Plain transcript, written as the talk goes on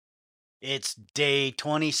It's day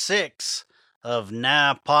 26 of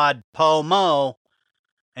Napod Pomo,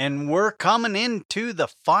 and we're coming into the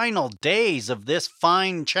final days of this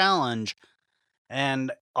fine challenge.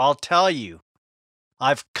 And I'll tell you,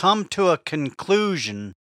 I've come to a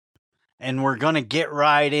conclusion, and we're going to get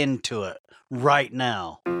right into it right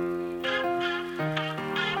now.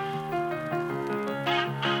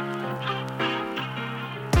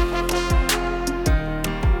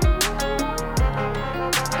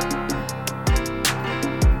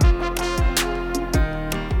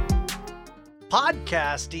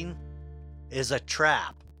 Podcasting is a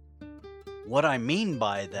trap. What I mean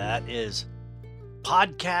by that is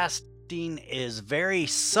podcasting is very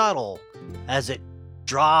subtle as it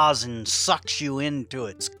draws and sucks you into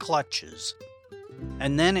its clutches.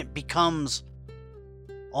 And then it becomes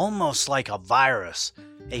almost like a virus,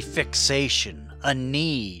 a fixation, a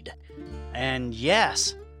need. And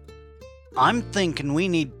yes, I'm thinking we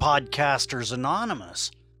need Podcasters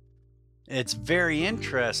Anonymous. It's very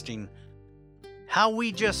interesting how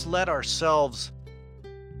we just let ourselves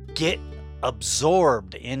get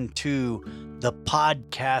absorbed into the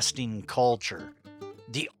podcasting culture,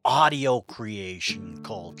 the audio creation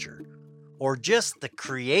culture, or just the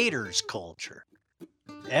creators culture.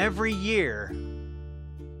 Every year,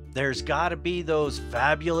 there's got to be those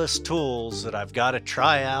fabulous tools that I've got to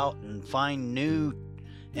try out and find new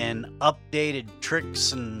and updated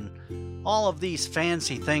tricks and all of these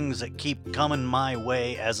fancy things that keep coming my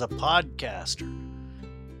way as a podcaster.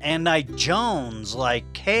 And I jones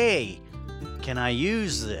like, hey, can I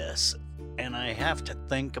use this? And I have to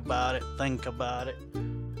think about it.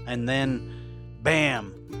 And then,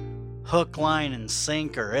 bam, hook, line, and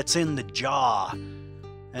sinker. It's in the jaw.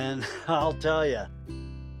 And I'll tell you,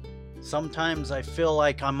 sometimes I feel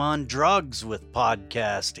like I'm on drugs with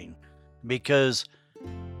podcasting because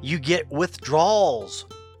you get withdrawals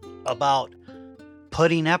about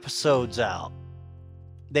putting episodes out.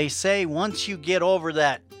 They say once you get over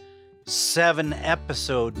that 7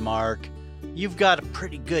 episode mark, you've got a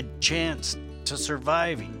pretty good chance to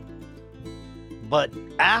surviving. But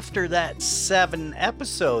after that 7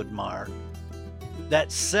 episode mark, that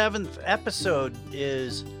 7th episode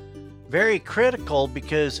is very critical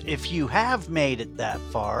because if you have made it that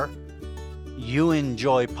far, you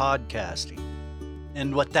enjoy podcasting.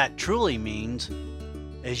 And what that truly means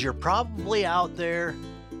is you're probably out there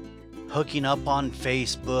hooking up on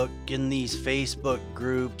Facebook, in these Facebook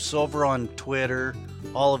groups, over on Twitter,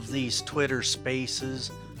 all of these Twitter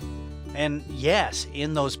spaces. And yes,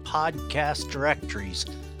 in those podcast directories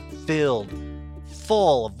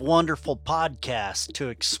full of wonderful podcasts to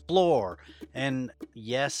explore and,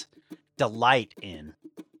 yes, delight in.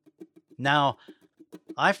 Now,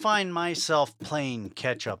 I find myself playing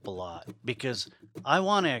catch up a lot because I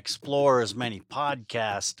want to explore as many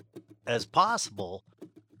podcasts as possible,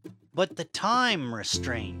 but the time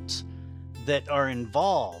restraints that are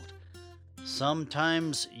involved,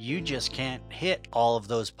 sometimes you just can't hit all of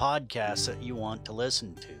those podcasts that you want to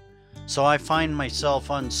listen to. So I find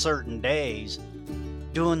myself on certain days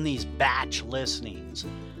doing these batch listenings.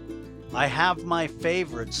 I have my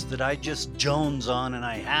favorites that I just jones on and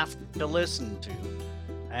I have to listen to.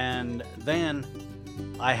 And then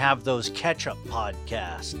I have those catch-up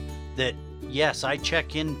podcasts that, yes, I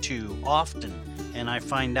check into often and I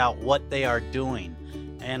find out what they are doing.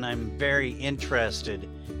 And I'm very interested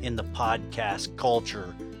in the podcast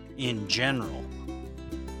culture in general.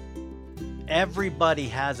 Everybody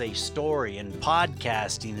has a story, and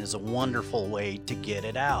podcasting is a wonderful way to get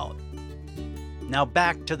it out. Now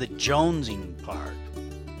back to the jonesing part.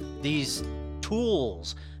 These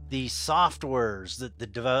tools, these softwares that the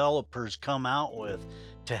developers come out with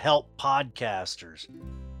to help podcasters,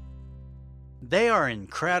 they are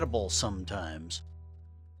incredible sometimes.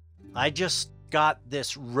 I just got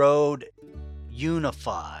this Rode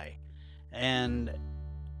Unify, and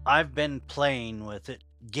I've been playing with it,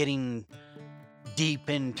 getting deep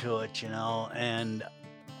into it, and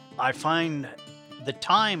I find the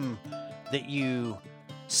time that you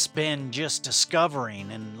spend just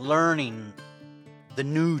discovering and learning the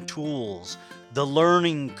new tools, the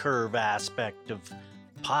learning curve aspect of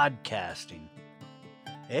podcasting,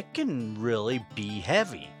 it can really be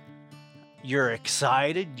heavy. You're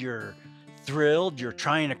excited, you're thrilled, you're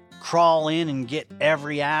trying to crawl in and get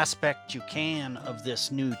every aspect you can of this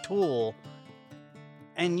new tool,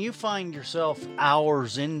 and you find yourself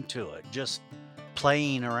hours into it, just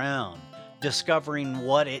playing around, discovering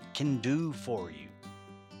what it can do for you.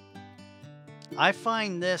 I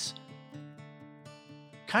find this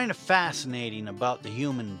kind of fascinating about the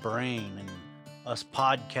human brain and us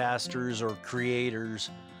podcasters or creators,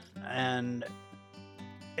 and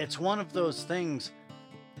it's one of those things,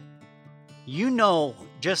 you know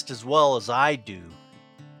just as well as I do,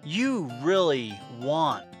 you really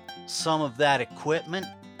want some of that equipment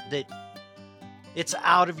that it's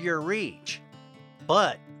out of your reach.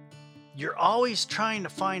 But you're always trying to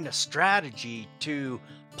find a strategy to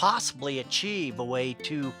possibly achieve a way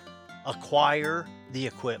to acquire the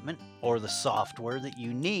equipment or the software that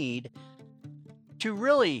you need to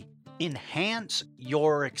really enhance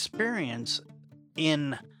your experience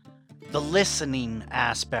in the listening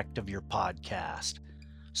aspect of your podcast.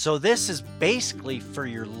 So this is basically for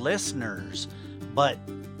your listeners, but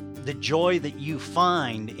the joy that you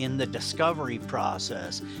find in the discovery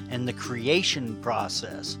process and the creation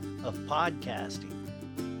process of podcasting,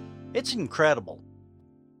 it's incredible.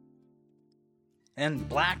 And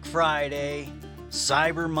Black Friday,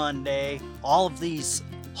 Cyber Monday, all of these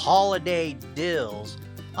holiday deals,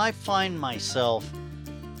 I find myself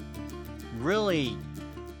really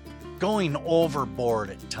going overboard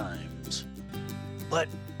at times. But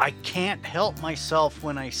I can't help myself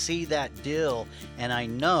when I see that deal and I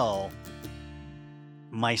know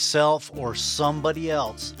myself or somebody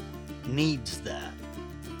else needs that.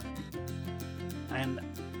 And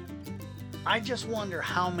I just wonder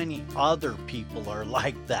how many other people are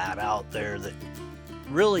like that out there that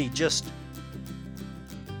really just,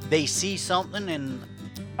 they see something and,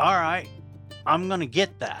 all right, I'm going to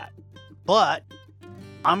get that. But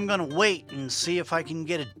I'm going to wait and see if I can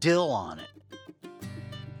get a deal on it.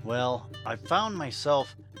 Well, I found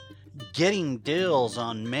myself getting deals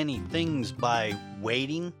on many things by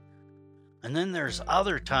waiting. And then there's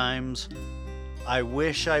other times I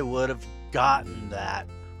wish I would have gotten that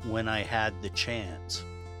when I had the chance.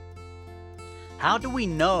 How do we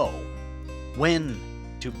know when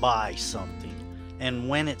to buy something and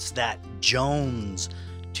when it's that Jones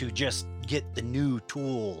to just get the new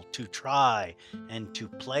tool to try and to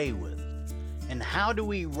play with? And how do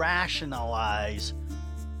we rationalize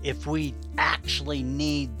if we actually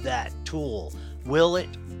need that tool? Will it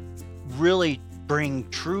really bring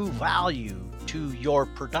true value to your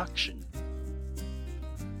production?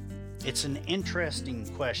 It's an interesting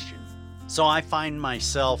question. So I find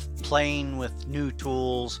myself playing with new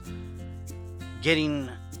tools, getting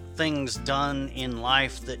things done in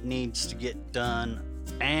life that needs to get done,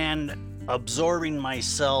 and absorbing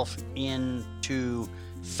myself into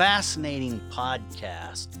fascinating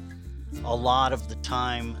podcasts. A lot of the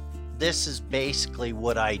time, this is basically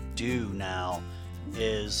what I do now,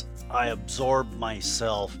 is I absorb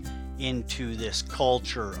myself into this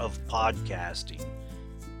culture of podcasting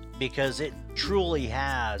because it truly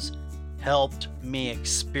has helped me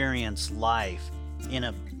experience life in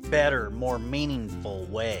a better, more meaningful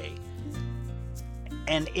way.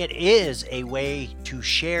 And it is a way to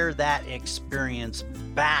share that experience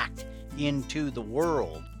back into the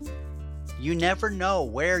world. You never know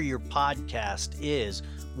where your podcast is.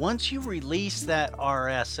 Once you release that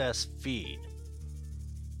RSS feed,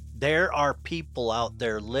 there are people out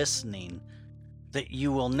there listening that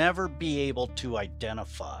you will never be able to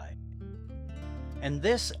identify. And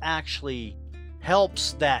this actually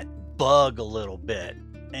helps that bug a little bit.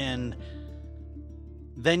 And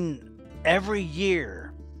then every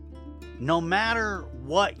year, no matter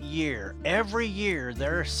what year, every year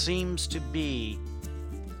there seems to be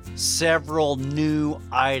several new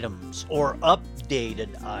items or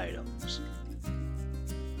updated items.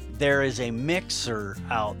 There is a mixer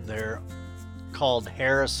out there called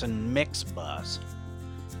Harrison Mixbus.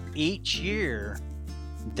 Each year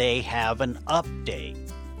they have an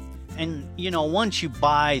update. And once you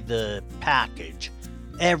buy the package,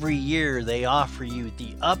 every year they offer you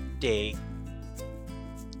the update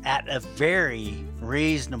at a very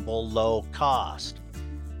reasonable low cost.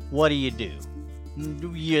 What do?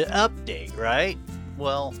 You update, right?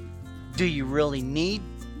 Well, do you really need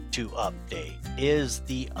to update? Is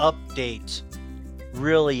the updates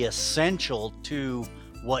really essential to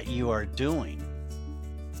what you are doing?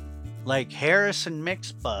 Like Harrison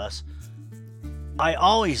Mixbus, I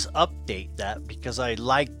always update that because I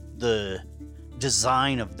like the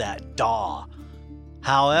design of that DAW.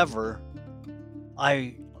 However,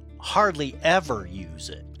 I hardly ever use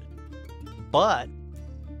it. But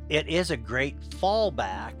it is a great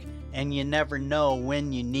fallback, and you never know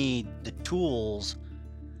when you need the tools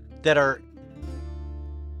that are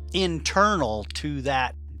internal to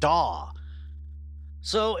that DAW.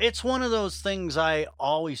 So it's one of those things I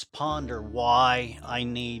always ponder why I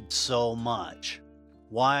need so much.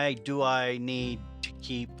 Why do I need to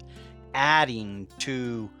keep adding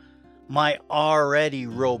to my already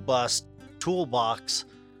robust toolbox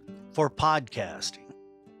for podcasting?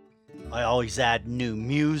 I always add new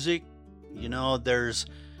music. There's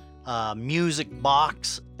Music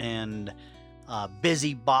Box and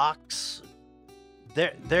Busy Box.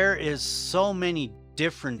 There is so many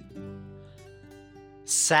different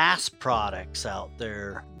SaaS products out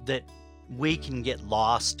there that we can get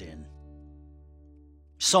lost in.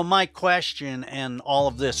 So my question and all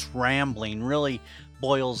of this rambling really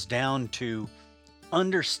boils down to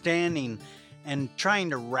understanding and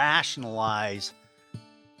trying to rationalize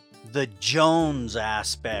the Jones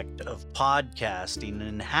aspect of podcasting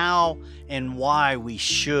and how and why we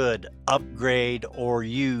should upgrade or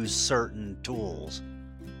use certain tools.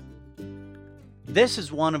 This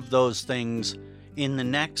is one of those things. In the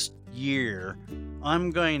next year,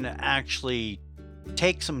 I'm going to actually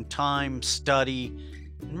take some time, study,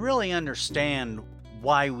 and really understand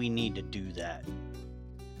why we need to do that.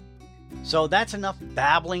 So that's enough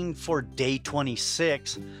babbling for day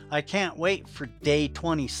 26. I can't wait for day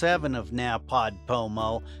 27 of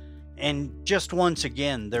NaPodPoMo. And just once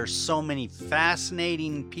again, there's so many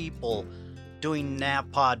fascinating people doing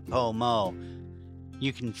NaPodPoMo.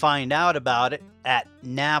 You can find out about it at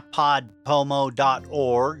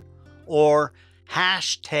napodpomo.org or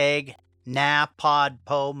hashtag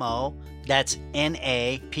NaPodPoMo. That's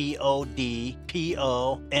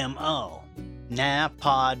NaPodPoMo.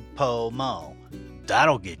 NaPodPoMo.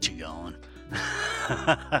 That'll get you going.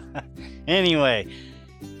 Anyway,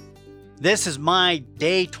 this is my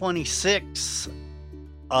day 26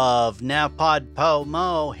 of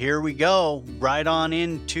NaPodPoMo. Here we go, right on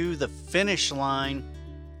into the finish line.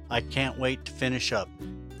 I can't wait to finish up.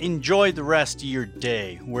 Enjoy the rest of your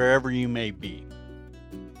day, wherever you may be.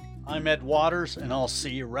 I'm Ed Waters, and I'll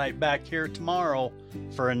see you right back here tomorrow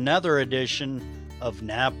for another edition of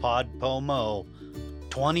NaPodPoMo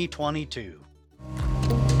 2022.